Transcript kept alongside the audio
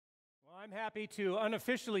I'm happy to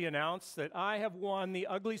unofficially announce that I have won the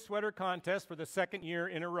ugly sweater contest for the second year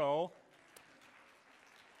in a row.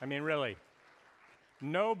 I mean, really.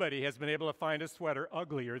 Nobody has been able to find a sweater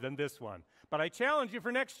uglier than this one. But I challenge you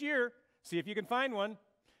for next year, see if you can find one.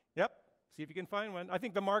 Yep, see if you can find one. I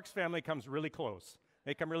think the Marks family comes really close.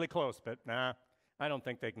 They come really close, but nah, I don't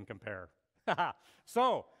think they can compare.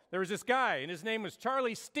 So, there was this guy, and his name was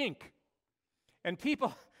Charlie Stink. And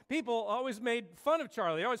people always made fun of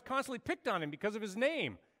Charlie. They always constantly picked on him because of his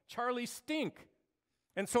name, Charlie Stink.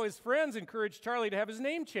 And so his friends encouraged Charlie to have his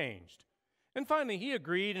name changed. And finally, he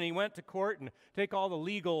agreed, and he went to court and take all the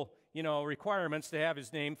legal, requirements to have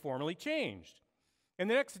his name formally changed. And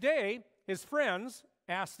the next day, his friends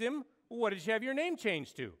asked him, well, what did you have your name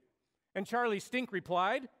changed to? And Charlie Stink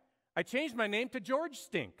replied, I changed my name to George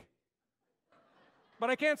Stink. But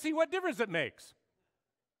I can't see what difference it makes.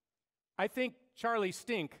 I think Charlie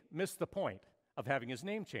Stink missed the point of having his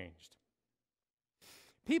name changed.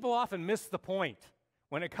 People often miss the point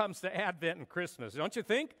when it comes to Advent and Christmas, don't you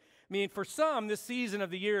think? I mean, for some, this season of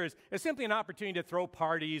the year is simply an opportunity to throw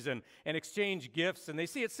parties and exchange gifts, and they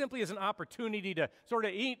see it simply as an opportunity to sort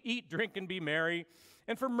of eat, drink, and be merry.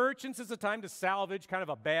 And for merchants, it's a time to salvage kind of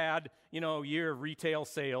a bad, year of retail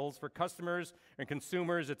sales. For customers and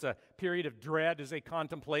consumers, it's a period of dread as they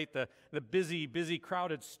contemplate the busy,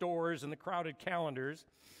 crowded stores and the crowded calendars.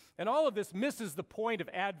 And all of this misses the point of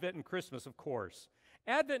Advent and Christmas, of course.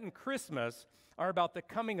 Advent and Christmas are about the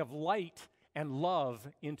coming of light and love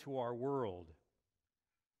into our world.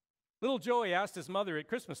 Little Joey asked his mother at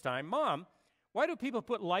Christmas time, Mom, why do people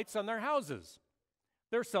put lights on their houses?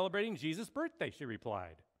 They're celebrating Jesus' birthday, she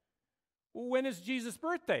replied. Well, when is Jesus'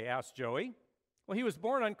 birthday? Asked Joey. Well, he was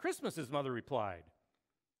born on Christmas, his mother replied.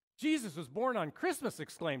 Jesus was born on Christmas,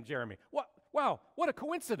 exclaimed Jeremy. Wow, what a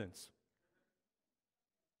coincidence.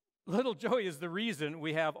 Little Joey is the reason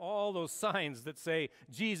we have all those signs that say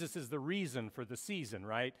Jesus is the reason for the season,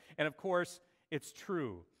 right? And of course, it's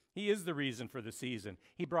true. He is the reason for the season.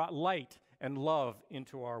 He brought light and love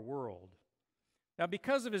into our world. Now,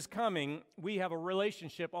 because of his coming, we have a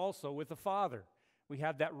relationship also with the Father. We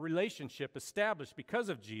have that relationship established because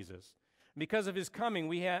of Jesus. Because of his coming,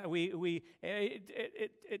 to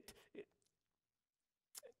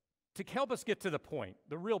help us get to the point,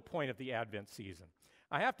 the real point of the Advent season,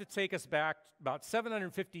 I have to take us back about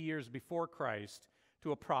 750 years before Christ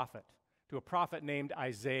to a prophet named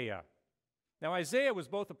Isaiah. Now, Isaiah was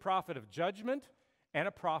both a prophet of judgment and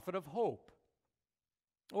a prophet of hope.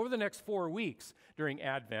 Over the next 4 weeks during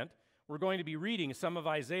Advent, we're going to be reading some of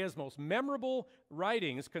Isaiah's most memorable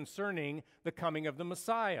writings concerning the coming of the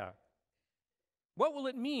Messiah. What will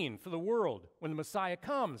it mean for the world when the Messiah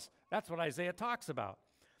comes? That's what Isaiah talks about.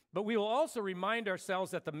 But we will also remind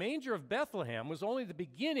ourselves that the manger of Bethlehem was only the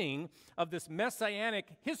beginning of this messianic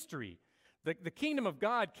history. The kingdom of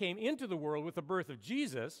God came into the world with the birth of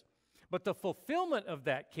Jesus, but the fulfillment of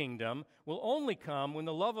that kingdom will only come when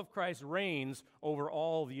the love of Christ reigns over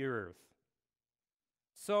all the earth.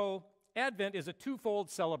 So, Advent is a twofold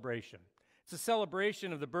celebration. It's a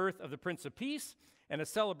celebration of the birth of the Prince of Peace and a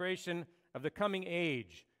celebration of the coming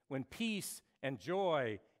age when peace and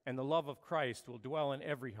joy and the love of Christ will dwell in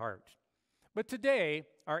every heart. But today,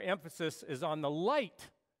 our emphasis is on the light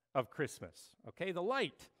of Christmas, okay? The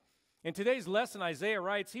light. In today's lesson, Isaiah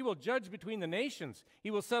writes, He will judge between the nations. He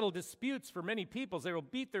will settle disputes for many peoples. They will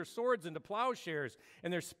beat their swords into plowshares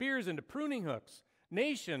and their spears into pruning hooks.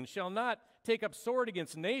 Nation shall not take up sword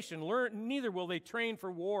against nation, neither will they train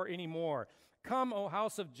for war anymore. Come, O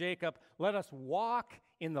house of Jacob, let us walk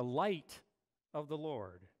in the light of the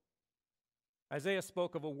Lord. Isaiah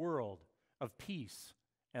spoke of a world of peace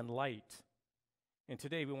and light. And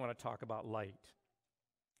today we want to talk about light.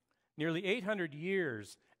 Nearly 800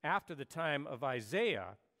 years after the time of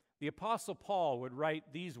Isaiah, the Apostle Paul would write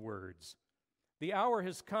these words, The hour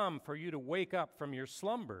has come for you to wake up from your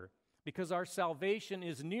slumber, because our salvation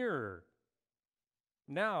is nearer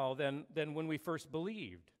now than when we first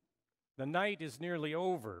believed. The night is nearly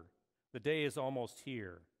over. The day is almost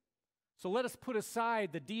here. So let us put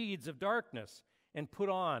aside the deeds of darkness and put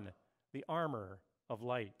on the armor of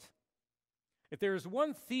light. If there is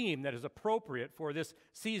one theme that is appropriate for this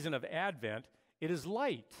season of Advent, it is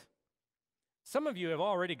light. Some of you have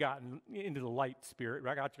already gotten into the light spirit.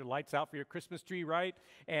 I got your lights out for your Christmas tree, right?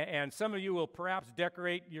 And some of you will perhaps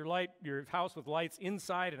decorate your house with lights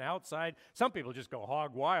inside and outside. Some people just go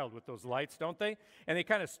hog wild with those lights, don't they? And they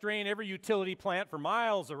kind of strain every utility plant for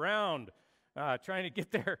miles around, trying to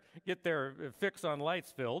get their fix on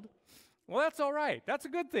lights filled. Well, that's all right. That's a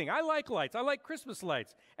good thing. I like lights. I like Christmas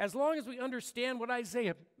lights. As long as we understand what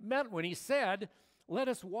Isaiah meant when he said, Let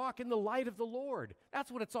us walk in the light of the Lord.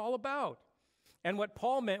 That's what it's all about. And what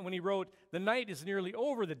Paul meant when he wrote, the night is nearly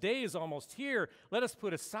over, the day is almost here. Let us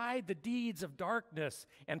put aside the deeds of darkness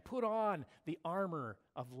and put on the armor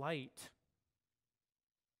of light.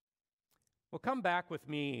 Well, come back with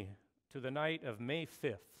me to the night of May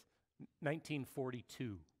 5th,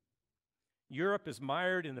 1942. Europe is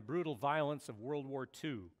mired in the brutal violence of World War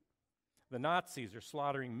II. The Nazis are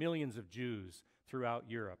slaughtering millions of Jews throughout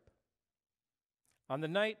Europe. On the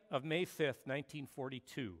night of May 5th,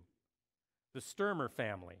 1942, the Sturmer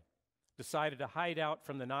family decided to hide out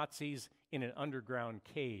from the Nazis in an underground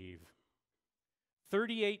cave.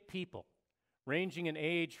 38 people, ranging in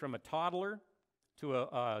age from a toddler to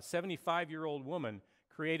a 75-year-old woman,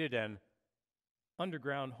 created an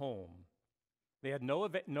underground home. They had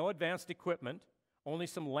no advanced equipment, only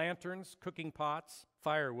some lanterns, cooking pots,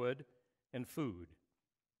 firewood, and food.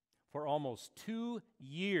 For almost 2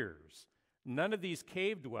 years, none of these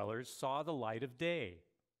cave dwellers saw the light of day.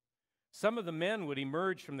 Some of the men would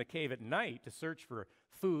emerge from the cave at night to search for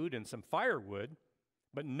food and some firewood,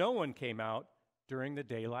 but no one came out during the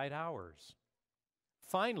daylight hours.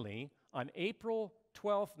 Finally, on April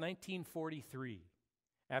 12, 1943,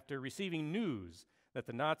 after receiving news that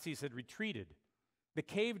the Nazis had retreated, the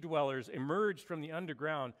cave dwellers emerged from the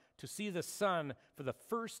underground to see the sun for the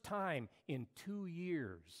first time in 2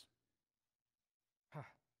 years.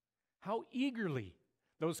 How eagerly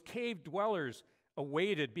those cave dwellers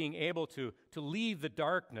awaited being able to leave the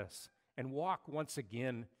darkness and walk once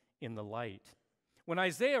again in the light. When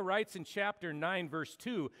Isaiah writes in chapter 9, verse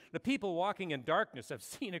 2, the people walking in darkness have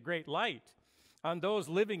seen a great light. On those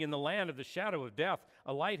living in the land of the shadow of death,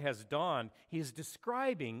 a light has dawned. He is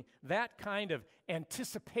describing that kind of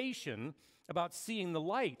anticipation about seeing the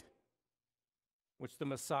light which the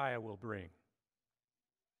Messiah will bring.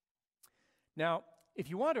 Now, if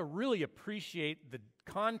you want to really appreciate the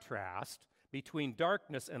contrast between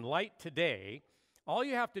darkness and light today, all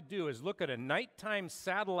you have to do is look at a nighttime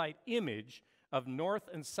satellite image of North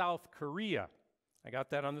and South Korea. I got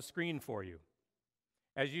that on the screen for you.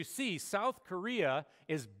 As you see, South Korea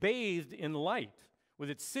is bathed in light, with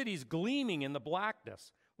its cities gleaming in the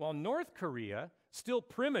blackness, while North Korea, still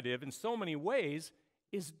primitive in so many ways,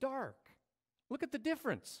 is dark. Look at the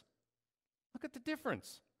difference. Look at the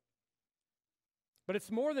difference. But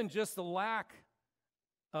it's more than just the lack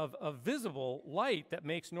of visible light that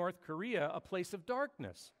makes North Korea a place of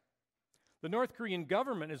darkness. The North Korean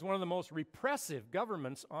government is one of the most repressive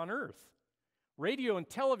governments on earth. Radio and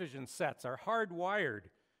television sets are hardwired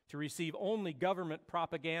to receive only government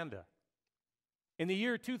propaganda. In the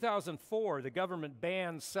year 2004, the government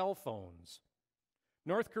banned cell phones.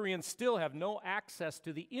 North Koreans still have no access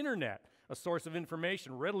to the internet, a source of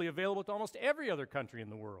information readily available to almost every other country in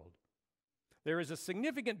the world. There is a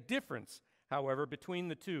significant difference, however, between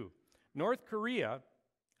the two. North Korea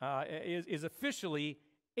is officially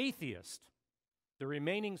atheist, the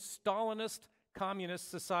remaining Stalinist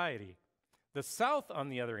communist society. The South, on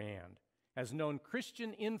the other hand, has known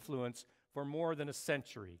Christian influence for more than a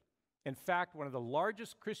century. In fact, one of the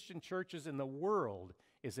largest Christian churches in the world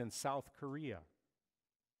is in South Korea.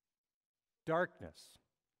 Darkness.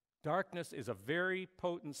 Darkness is a very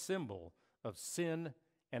potent symbol of sin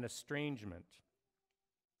and estrangement.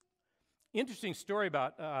 Interesting story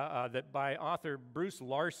about that by author Bruce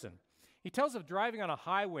Larson. He tells of driving on a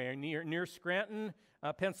highway near Scranton,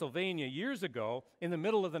 Pennsylvania, years ago in the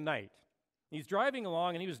middle of the night. He's driving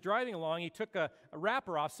along, and he took a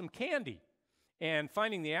wrapper off some candy. And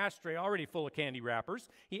finding the ashtray already full of candy wrappers,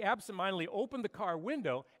 he absentmindedly opened the car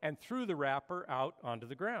window and threw the wrapper out onto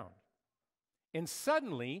the ground. And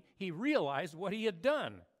suddenly, he realized what he had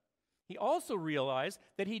done. He also realized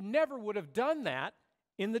that he never would have done that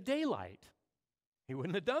in the daylight. He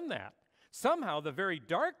wouldn't have done that. Somehow, the very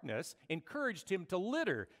darkness encouraged him to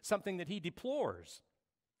litter, something that he deplores.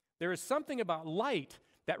 There is something about light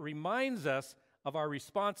that reminds us of our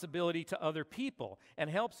responsibility to other people and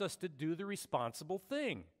helps us to do the responsible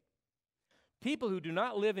thing. People who do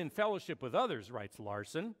not live in fellowship with others, writes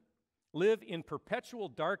Larson, live in perpetual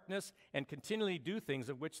darkness and continually do things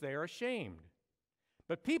of which they are ashamed.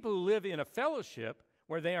 But people who live in a fellowship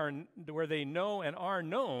where they know and are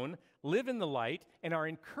known, live in the light and are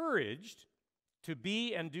encouraged to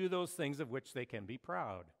be and do those things of which they can be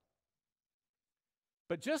proud.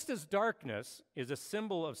 But just as darkness is a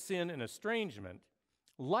symbol of sin and estrangement,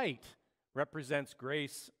 light represents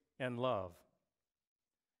grace and love.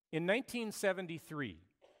 In 1973,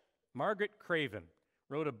 Margaret Craven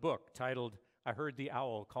wrote a book titled, I Heard the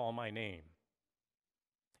Owl Call My Name.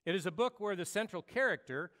 It is a book where the central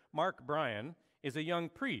character, Mark Bryan, is a young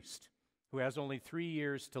priest who has only 3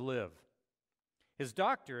 years to live. His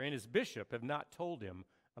doctor and his bishop have not told him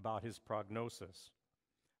about his prognosis.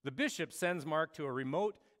 The bishop sends Mark to a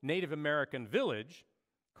remote Native American village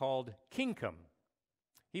called Kinkum.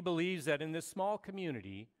 He believes that in this small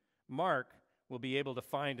community, Mark will be able to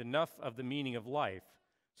find enough of the meaning of life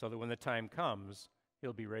so that when the time comes,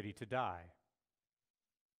 he'll be ready to die.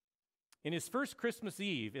 In his first Christmas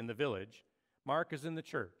Eve in the village, Mark is in the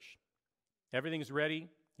church. Everything's ready.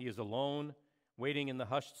 He is alone, waiting in the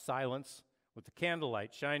hushed silence with the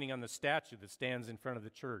candlelight shining on the statue that stands in front of the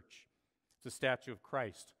church. It's a statue of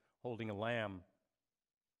Christ holding a lamb.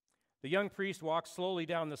 The young priest walks slowly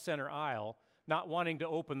down the center aisle, not wanting to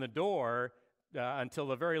open the door until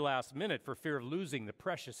the very last minute for fear of losing the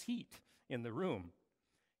precious heat in the room.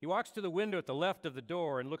 He walks to the window at the left of the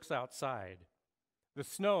door and looks outside. The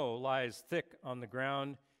snow lies thick on the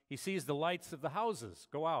ground. He sees the lights of the houses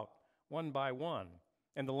go out one by one,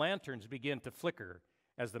 and the lanterns begin to flicker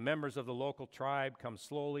as the members of the local tribe come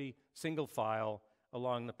slowly, single file,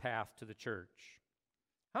 along the path to the church.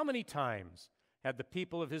 How many times had the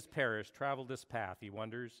people of his parish traveled this path, he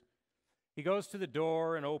wonders. He goes to the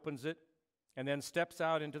door and opens it, and then steps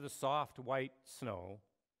out into the soft white snow,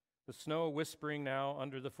 the snow whispering now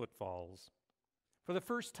under the footfalls. For the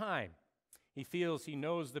first time, he feels he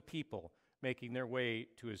knows the people making their way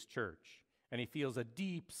to his church, and he feels a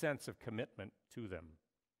deep sense of commitment to them.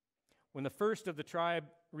 When the first of the tribe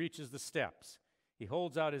reaches the steps, he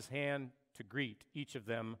holds out his hand to greet each of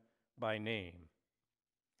them by name.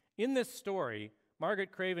 In this story,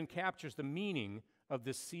 Margaret Craven captures the meaning of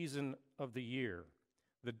this season of the year,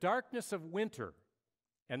 the darkness of winter,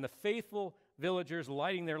 and the faithful villagers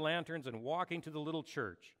lighting their lanterns and walking to the little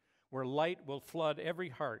church, where light will flood every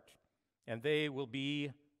heart, and they will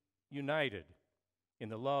be united in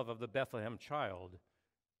the love of the Bethlehem child.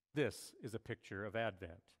 This is a picture of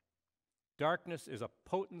Advent. Darkness is a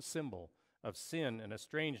potent symbol of sin and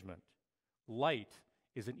estrangement. Light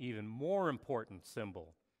is an even more important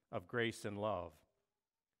symbol of grace and love.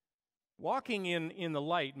 Walking in the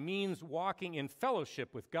light means walking in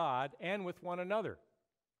fellowship with God and with one another.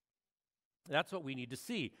 That's what we need to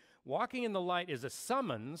see. Walking in the light is a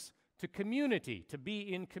summons to community, to be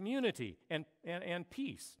in community and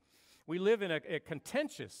peace. We live in a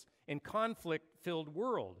contentious and conflict-filled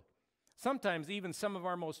world. Sometimes even some of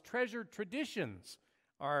our most treasured traditions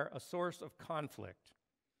are a source of conflict.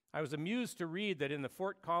 I was amused to read that in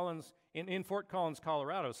Fort Collins,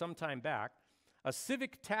 Colorado, some time back, a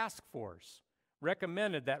civic task force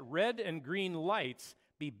recommended that red and green lights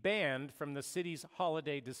be banned from the city's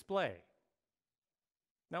holiday display.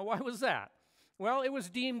 Now, why was that? Well, it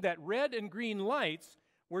was deemed that red and green lights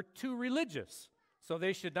were too religious, so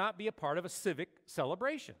they should not be a part of a civic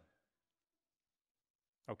celebration.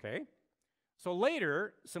 Okay? So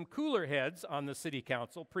later, some cooler heads on the city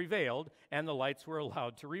council prevailed, and the lights were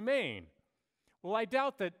allowed to remain. Well, I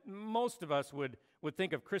doubt that most of us would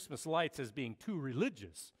think of Christmas lights as being too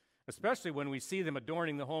religious, especially when we see them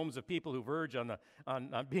adorning the homes of people who verge on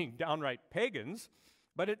being downright pagans.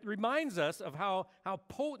 But it reminds us of how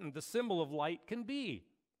potent the symbol of light can be.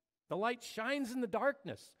 The light shines in the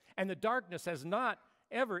darkness, and the darkness has not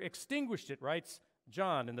ever extinguished it, writes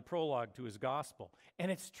John in the prologue to his gospel.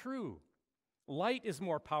 And it's true. Light is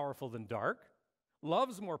more powerful than dark.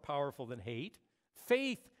 Love's more powerful than hate.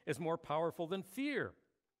 Faith is more powerful than fear.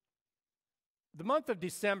 The month of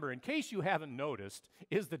December, in case you haven't noticed,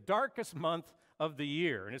 is the darkest month of the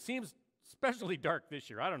year. And it seems especially dark this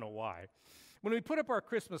year. I don't know why. When we put up our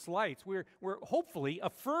Christmas lights, we're hopefully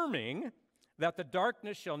affirming that the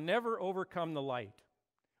darkness shall never overcome the light.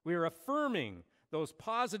 We are affirming those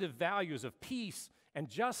positive values of peace and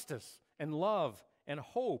justice and love and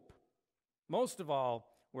hope. Most of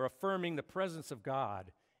all, we're affirming the presence of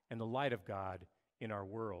God and the light of God in our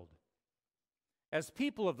world. As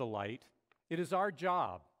people of the light, it is our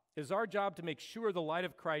job to make sure the light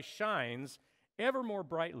of Christ shines ever more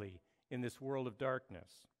brightly in this world of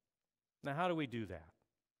darkness. Now, how do we do that?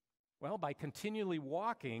 Well, by continually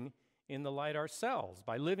walking in the light ourselves,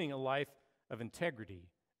 by living a life of integrity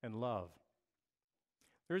and love.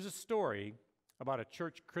 There's a story about a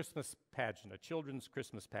church Christmas pageant, a children's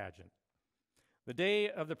Christmas pageant. The day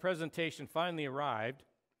of the presentation finally arrived.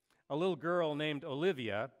 A little girl named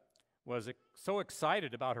Olivia was so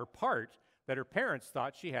excited about her part that her parents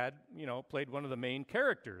thought she had, played one of the main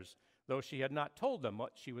characters, though she had not told them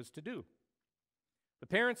what she was to do. The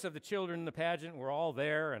parents of the children in the pageant were all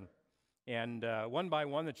there, and one by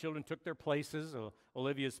one the children took their places.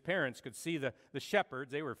 Olivia's parents could see the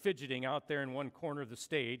shepherds. They were fidgeting out there in one corner of the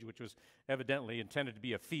stage, which was evidently intended to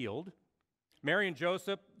be a field. Mary and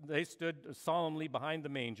Joseph, they stood solemnly behind the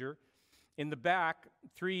manger. In the back,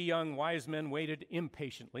 3 young wise men waited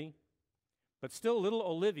impatiently, but still little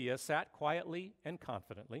Olivia sat quietly and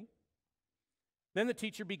confidently. Then the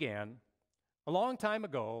teacher began. A long time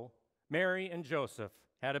ago, Mary and Joseph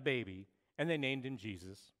had a baby, and they named him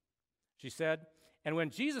Jesus. She said, and when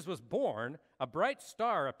Jesus was born, a bright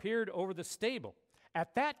star appeared over the stable.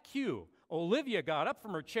 At that cue, Olivia got up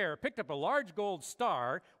from her chair, picked up a large gold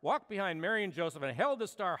star, walked behind Mary and Joseph, and held the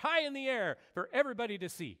star high in the air for everybody to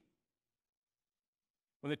see.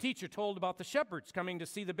 When the teacher told about the shepherds coming to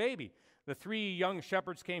see the baby, the 3 young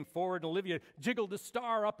shepherds came forward, and Olivia jiggled the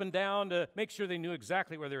star up and down to make sure they knew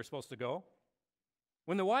exactly where they were supposed to go.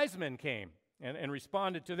 When the wise men came and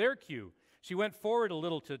responded to their cue, she went forward a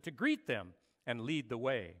little to greet them and lead the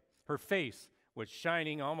way. Her face was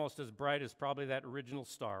shining almost as bright as probably that original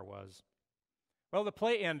star was. Well, the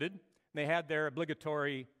play ended. They had their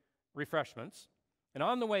obligatory refreshments. And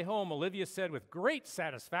on the way home, Olivia said with great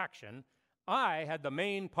satisfaction, I had the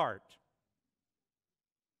main part.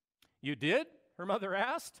 You did? Her mother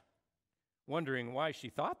asked, wondering why she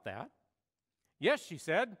thought that. Yes, she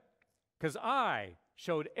said, because I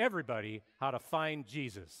showed everybody how to find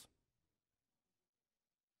Jesus.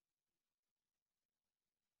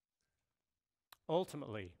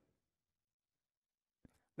 Ultimately,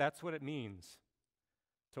 that's what it means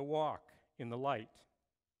to walk in the light.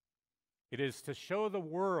 It is to show the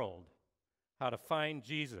world how to find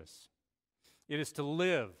Jesus. It is to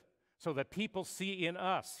live so that people see in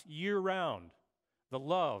us year-round the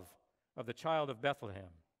love of the child of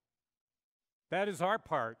Bethlehem. That is our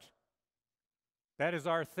part. That is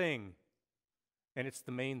our thing. And it's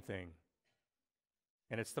the main thing.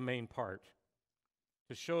 And it's the main part.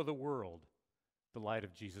 To show the world the light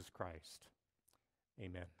of Jesus Christ.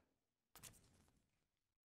 Amen.